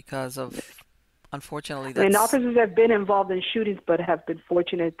 Because of, unfortunately, I mean, that's officers have been involved in shootings, but have been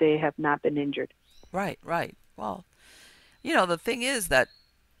fortunate they have not been injured. right, right. Well, the thing is that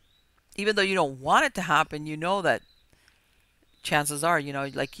even though you don't want it to happen, you know that chances are,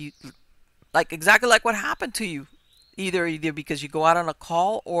 like exactly like what happened to you. Either because you go out on a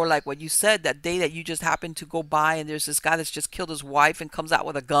call, or like what you said, that day that you just happen to go by and there's this guy that's just killed his wife and comes out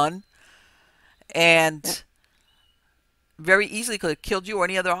with a gun, Yeah. and very easily could have killed you or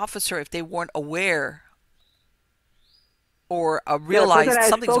any other officer if they weren't aware or Yeah, the person realized I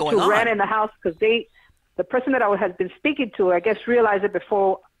something's spoke going to ran on. in the house because the person that I had been speaking to, I guess, realized it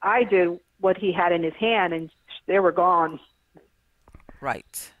before I did what he had in his hand, and they were gone.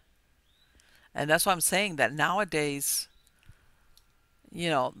 Right. And that's why I'm saying that nowadays,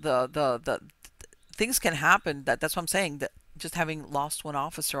 the things can happen. That's what I'm saying. That just having lost one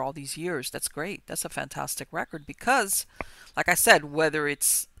officer all these years, that's great. That's a fantastic record because, like I said, whether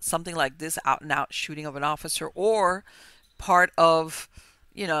it's something like this out and out shooting of an officer or part of,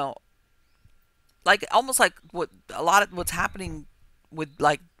 you know, like almost like what a lot of what's happening with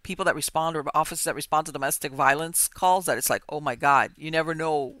like people that respond or officers that respond to domestic violence calls, that it's like, oh my God, you never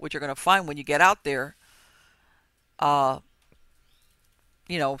know what you're going to find when you get out there. Uh,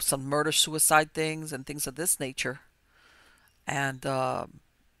 some murder suicide things and things of this nature. And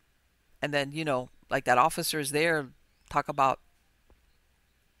and then like that officer is there, talk about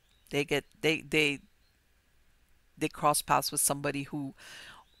they get they cross paths with somebody who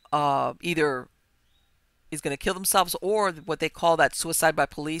either is going to kill themselves or what they call that suicide by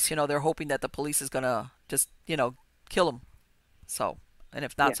police. They're hoping that the police is going to just kill them. So, and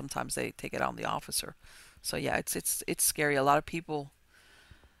if not, Yeah, sometimes they take it on the officer. So yeah, it's scary. A lot of people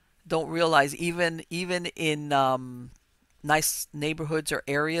don't realize even in nice neighborhoods or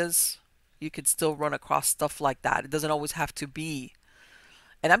areas, you could still run across stuff like that. It doesn't always have to be.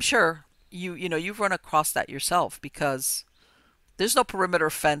 And I'm sure you've run across that yourself because there's no perimeter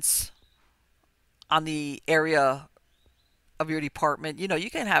fence on the area of your department. You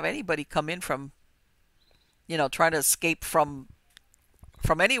can have anybody come in from, trying to escape from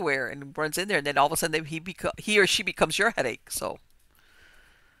anywhere and runs in there, and then all of a sudden he or she becomes your headache. So,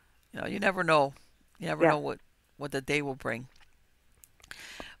 you never know. You never yeah. know what the day will bring.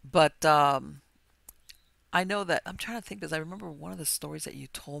 But I know that I'm trying to think because I remember one of the stories that you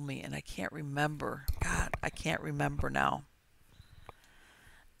told me, and I can't remember. God, I can't remember now.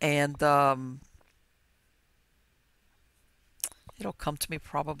 And it'll come to me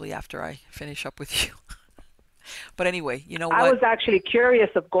probably after I finish up with you. But anyway, you know I what? was actually curious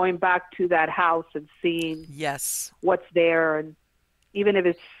of going back to that house and seeing Yes. what's there, and even if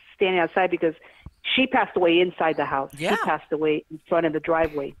it's standing outside, because she passed away inside the house. He Yeah. passed away in front of the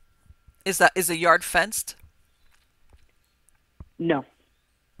driveway. Is the yard fenced? No,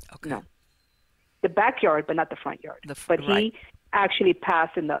 Okay. no. The backyard, but not the front yard. But Right, he actually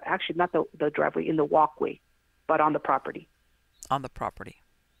passed in the, actually not the driveway, in the walkway, but on the property. on the property.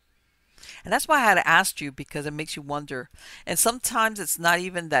 And that's why I had asked you because it makes you wonder. And sometimes it's not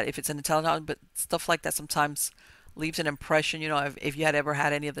even that if it's an intelligent, but stuff like that sometimes leaves an impression. If you had ever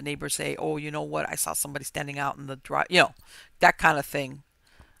had any of the neighbors say, "Oh, you know what? I saw somebody standing out in the drive," that kind of thing.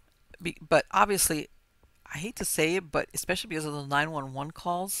 But obviously, I hate to say it, but especially because of the 911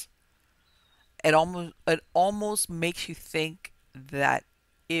 calls, it almost makes you think that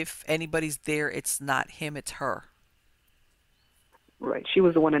if anybody's there, it's not him, it's her. Right. She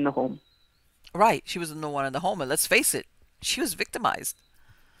was the one in the home. Right? She was the one in the home, and let's face it, she was victimized.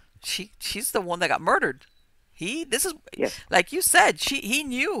 She's the one that got murdered. This is Yes. like you said. He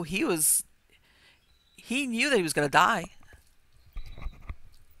knew he knew that he was gonna die.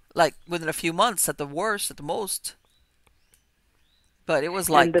 Like within a few months, at the worst, at the most. But it was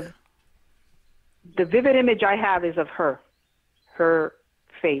And like, the vivid image I have is of her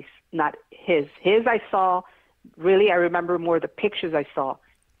face, not his. His I saw, really, I remember more the pictures I saw,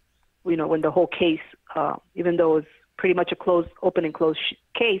 when the whole case, even though it was pretty much a open and closed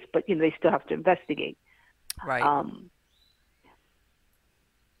case, but, they still have to investigate. right, Um,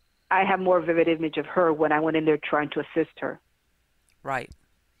 I have more vivid image of her when I went in there trying to assist her right.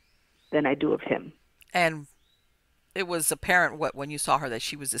 than I do of him. And it was apparent when you saw her that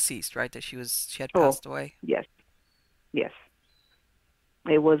she was deceased, right? That she had Oh, passed away. yes, yes.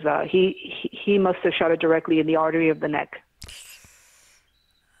 It was, he must have shot her directly in the artery of the neck.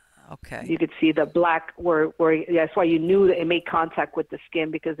 Okay. You could see the black where that's why you knew that it made contact with the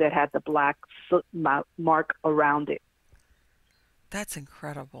skin, because it had the black soot mark around it. That's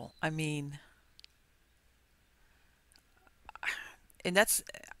incredible. I mean, and that's,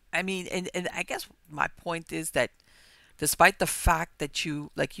 I mean, and I guess my point is that despite the fact that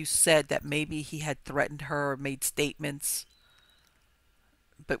like you said, that maybe he had threatened her or made statements,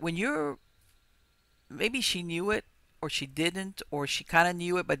 but when maybe she knew it or she didn't, or she kind of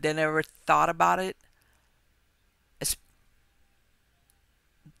knew it, but then never thought about it. It's,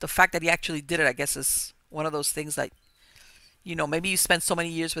 the fact that he actually did it, I guess, is one of those things that, maybe you spend so many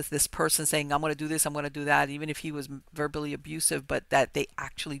years with this person saying, I'm going to do this, I'm going to do that, even if he was verbally abusive, but that they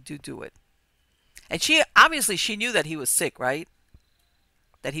actually do it. And she knew that he was sick, right?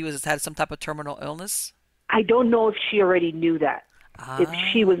 That he was had some type of terminal illness. I don't know if she already knew that, if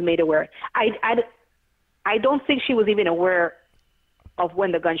she Ah, was made aware. I don't think she was even aware of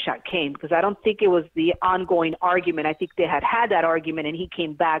when the gunshot came, because I don't think it was the ongoing argument. I think they had that argument, and he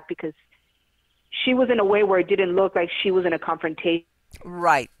came back because she was in a way where it didn't look like she was in a confrontation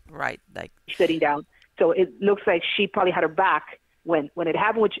Right, right. Like, sitting down. So it looks like she probably had her back when it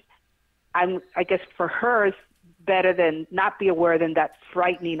happened, which I guess for her is better than not be aware than that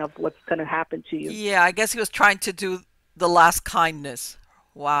frightening of what's going to happen to you. yeah, I guess he was trying to do the last kindness.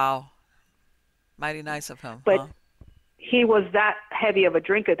 Wow. Mighty nice of him, But huh? he was that heavy of a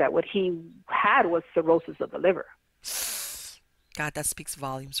drinker that what he had was cirrhosis of the liver. God, that speaks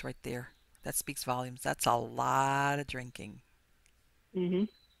volumes right there. That speaks volumes. That's a lot of drinking. Hmm.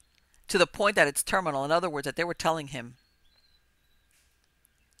 To the point that it's terminal. In other words, that they were telling him.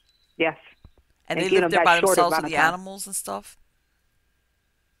 Yes, And and they giving lived him there that by short themselves with amount of the time. animals and stuff.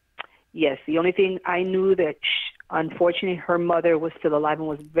 Yes, the only thing I knew that unfortunately her mother was still alive and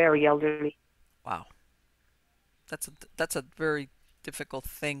was very elderly. Wow. That's a very difficult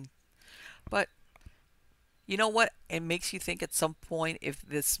thing. But you know what? It makes you think at some point if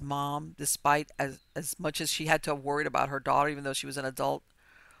this mom, despite as much as she had to have worried about her daughter, even though she was an adult,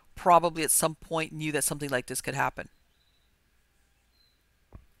 probably at some point knew that something like this could happen.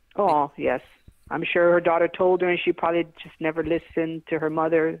 Oh, yes. I'm sure her daughter told her, and she probably just never listened to her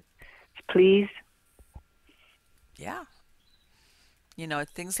mother's pleas. Yeah.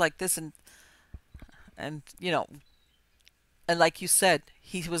 Things like this, and and like you said,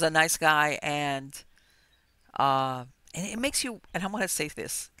 he was a nice guy, and it makes you. And I'm gonna say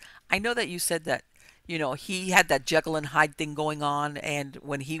this. I know that you said that he had that Jekyll and Hyde thing going on, and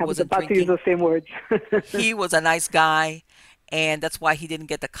when he I was wasn't about to use drinking, those same words. he was a nice guy, and that's why he didn't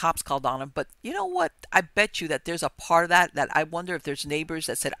get the cops called on him. But you know what? I bet you that there's a part of that I wonder if there's neighbors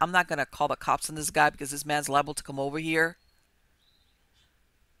that said, "I'm not gonna call the cops on this guy because this man's liable to come over here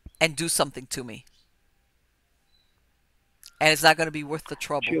and do something to me, and it's not gonna be worth the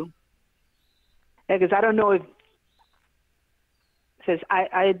trouble." True. Yeah, because I don't know if says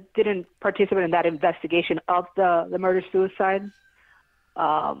I didn't participate in that investigation of the murder suicide.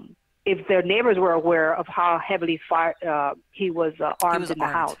 If their neighbors were aware of how heavily he was He armed was in the armed.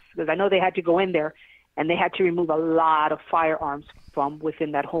 house, because I know they had to go in there and they had to remove a lot of firearms from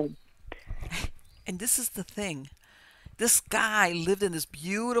within that home. And this is the thing. This guy lived in this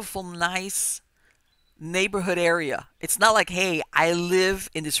beautiful, nice neighborhood area. It's not like, hey, I live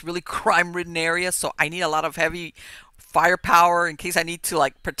in this really crime ridden area, so I need a lot of heavy firepower in case I need to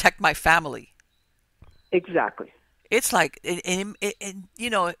like protect my family. Exactly. It's like, can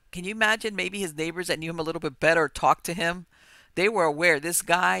you imagine maybe his neighbors that knew him a little bit better talked to him? They were aware this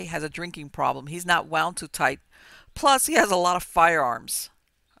guy has a drinking problem. He's not wound too tight. Plus, he has a lot of firearms.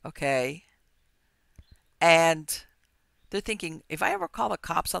 Okay. And they're thinking, if I ever call the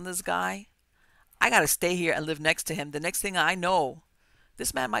cops on this guy, I got to stay here and live next to him. The next thing I know,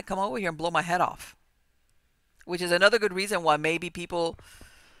 this man might come over here and blow my head off. Which is another good reason why maybe people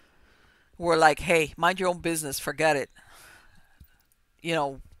were like, hey, mind your own business, forget it. You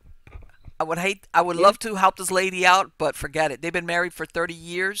know, I would Yeah. love to help this lady out, but forget it. They've been married for 30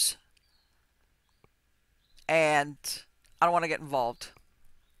 years and I don't want to get involved.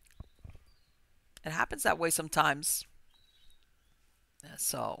 It happens that way sometimes.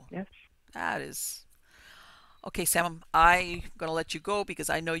 So, Yes. that is okay, Sam. I'm gonna let you go because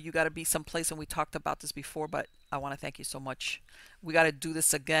I know you got to be someplace, and we talked about this before. But I want to thank you so much. We got to do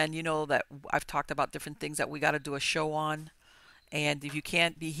this again. You know that I've talked about different things that we got to do a show on. And if you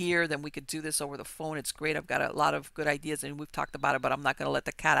can't be here, then we could do this over the phone. It's great. I've got a lot of good ideas, and we've talked about it. But I'm not gonna let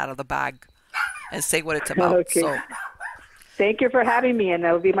the cat out of the bag and say what it's about. Okay. So Thank you for having me, and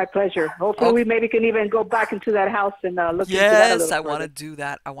it will be my pleasure. Hopefully, we okay. maybe can even go back into that house and look into that a Yes, little I want to further. do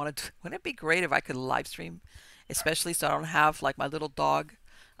that. I want to. Wouldn't it be great if I could live stream, especially so I don't have like my little dog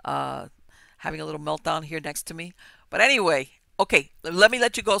uh, having a little meltdown here next to me. But anyway, okay, let me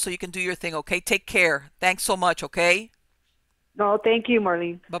let you go so you can do your thing. Okay, take care. Thanks so much. Okay, No, thank you,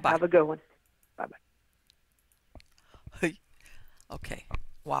 Marlene. bye bye. Have a good one. Bye bye. Okay,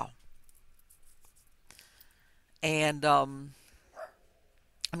 wow. And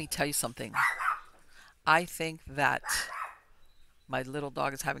let me tell you something. I think that my little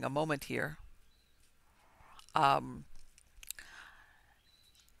dog is having a moment here. Um,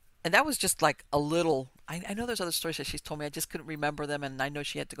 and that was just like a little. I know there's other stories that she's told me. I just couldn't remember them, and I know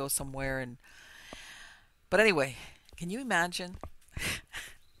she had to go somewhere. But anyway, can you imagine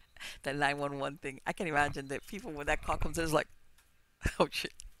that 911 thing? I can imagine that people when that call comes in is like, oh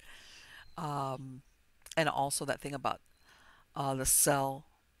shit. Um, and also that thing about the cell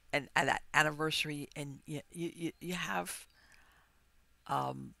and that anniversary, and you have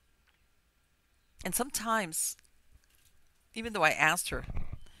um, and sometimes even though I asked her,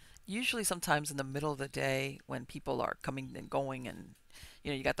 usually sometimes in the middle of the day when people are coming and going and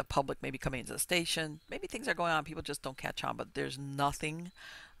You got the public maybe coming into the station. Maybe things are going on, people just don't catch on, but there's nothing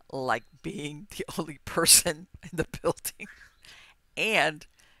like being the only person in the building and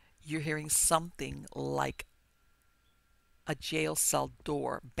you're hearing something like a jail cell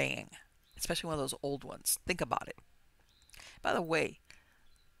door bang, especially one of those old ones. Think about it. By the way,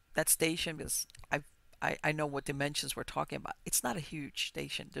 that station, because I know what dimensions we're talking about. It's not a huge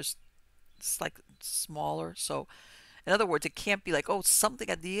station. It's like smaller. So in other words, it can't be like, oh, something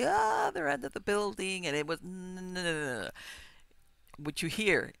at the other end of the building, and it was. No, no, no, no. What you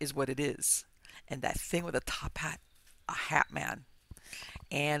hear is what it is, and that thing with a top hat, a hat man.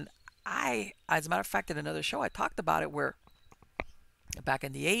 And as a matter of fact, in another show, I talked about it where back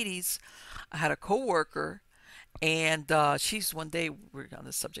in the 80s, I had a coworker, and she's one day we're on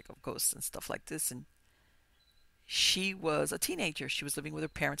the subject of ghosts and stuff like this, and she was a teenager. She was living with her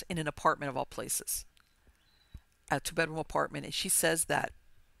parents in an apartment of all places, a two-bedroom apartment, and she says that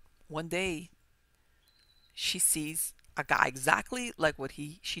one day she sees a guy exactly like what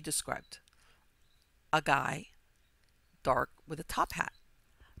he she described, a guy dark with a top hat,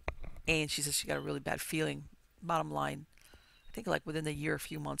 and she says she got a really bad feeling. Bottom line, I think like within a year, a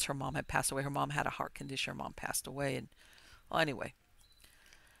few months, her mom had passed away. Her mom had a heart condition. Her mom passed away, and well, anyway.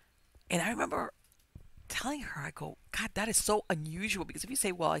 And I remember telling her, I go, God, that is so unusual because if you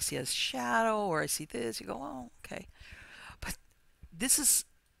say, well, I see a shadow or I see this, you go, oh, okay. But this is,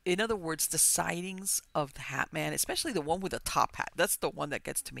 in other words, the sightings of the Hat Man, especially the one with the top hat. That's the one that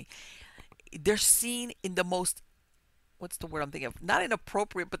gets to me. They're seen in the most, what's the word I'm thinking of? Not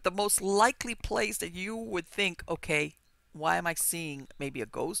inappropriate, but the most likely place that you would think, okay, why am I seeing maybe a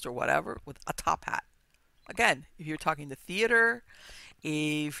ghost or whatever with a top hat? Again, if you're talking the theater,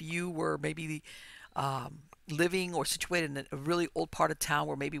 if you were maybe living or situated in a really old part of town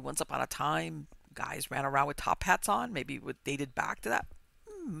where maybe once upon a time guys ran around with top hats on, maybe it dated back to that,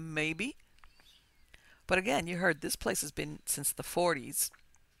 maybe. But again, you heard this place has been since the 40s.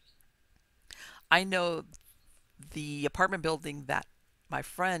 I know the apartment building that my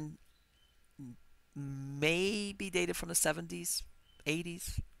friend may be dated from the 70s,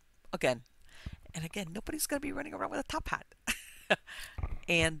 80s. Again, and again, nobody's going to be running around with a top hat.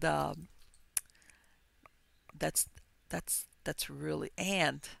 And that's that's really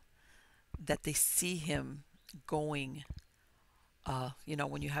and that they see him going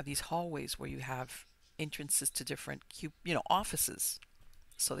when you have these hallways where you have entrances to different offices,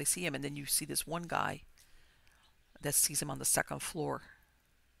 so they see him and then you see this one guy that sees him on the second floor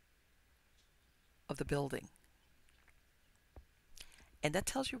of the building, and that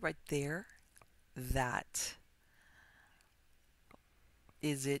tells you right there that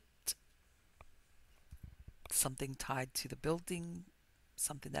is it something tied to the building,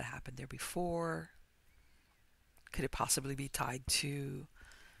 something that happened there before, could it possibly be tied to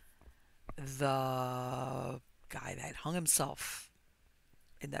the guy that hung himself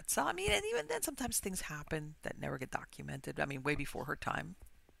in that cell? I mean, and even then, sometimes things happen that never get documented. I mean, way before her time.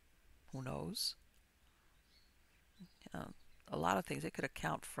 Who knows? You know, a lot of things. It could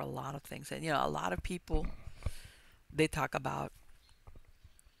account for a lot of things. And, a lot of people, they talk about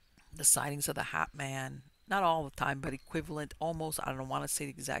the sightings of the Hat Man. Not all the time, but equivalent, almost. I don't want to say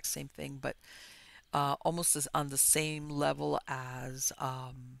the exact same thing, but almost as on the same level as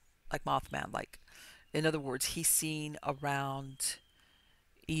like Mothman. Like, in other words, he's seen around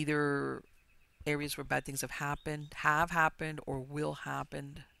either areas where bad things have happened, or will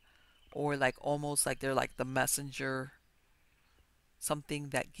happen, or like almost like they're like the messenger, something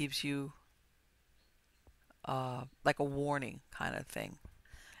that gives you like a warning kind of thing.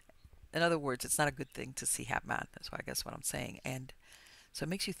 In other words, it's not a good thing to see Hatman. That's what I guess what I'm saying. And so it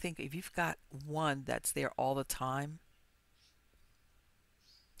makes you think if you've got one that's there all the time,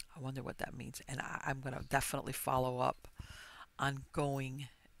 I wonder what that means. And I'm going to definitely follow up on going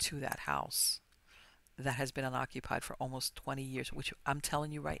to that house that has been unoccupied for almost 20 years, which I'm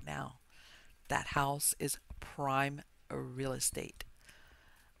telling you right now, that house is prime real estate.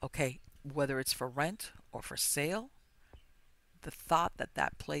 Okay, whether it's for rent or for sale, the thought that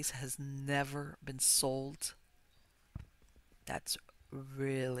that place has never been sold, that's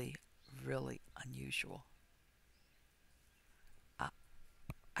really, really unusual. Uh,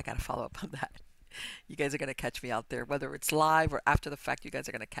 I got to follow up on that. You guys are going to catch me out there, whether it's live or after the fact. You guys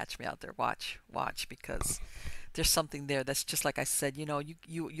are going to catch me out there. Watch, because there's something there that's just like I said.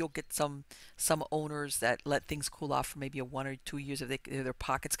 You'll get some owners that let things cool off for maybe a 1 or 2 years if their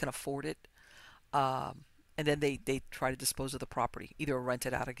pockets can afford it, and then they try to dispose of the property, either rent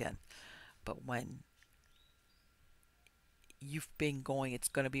it out again. But when you've been going, it's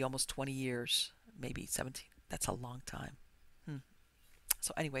going to be almost 20 years, maybe 17. That's a long time. Hmm.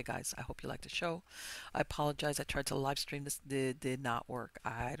 So anyway, guys, I hope you liked the show. I apologize. I tried to live stream this, did not work.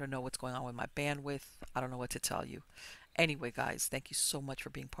 I don't know what's going on with my bandwidth. I don't know what to tell you. Anyway, guys, thank you so much for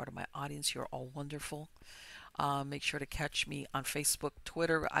being part of my audience. You're all wonderful. Make sure to catch me on Facebook,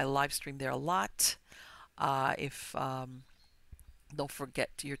 Twitter. I live stream there a lot. If Don't forget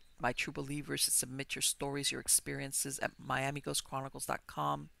my true believers to submit your stories, your experiences at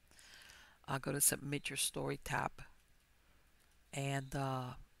miamighostchronicles.com. Go to submit your story tab, and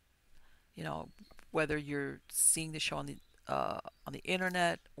you know, whether you're seeing the show on the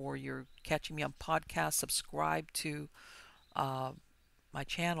internet or you're catching me on podcast, subscribe to uh, my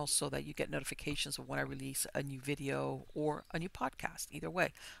channel so that you get notifications of when I release a new video or a new podcast. Either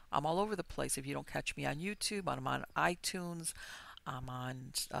way, I'm all over the place. If you don't catch me on YouTube, I'm on iTunes, I'm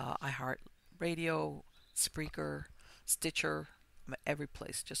on iHeartRadio, Spreaker, Stitcher. I'm at every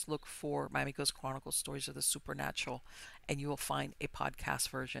place. Just look for Miami Ghost Chronicles Stories of the Supernatural, and you will find a podcast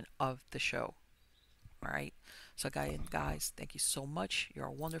version of the show. All right. So, guys, thank you so much. You're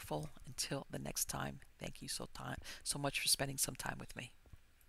wonderful. Until the next time, thank you so much for spending some time with me.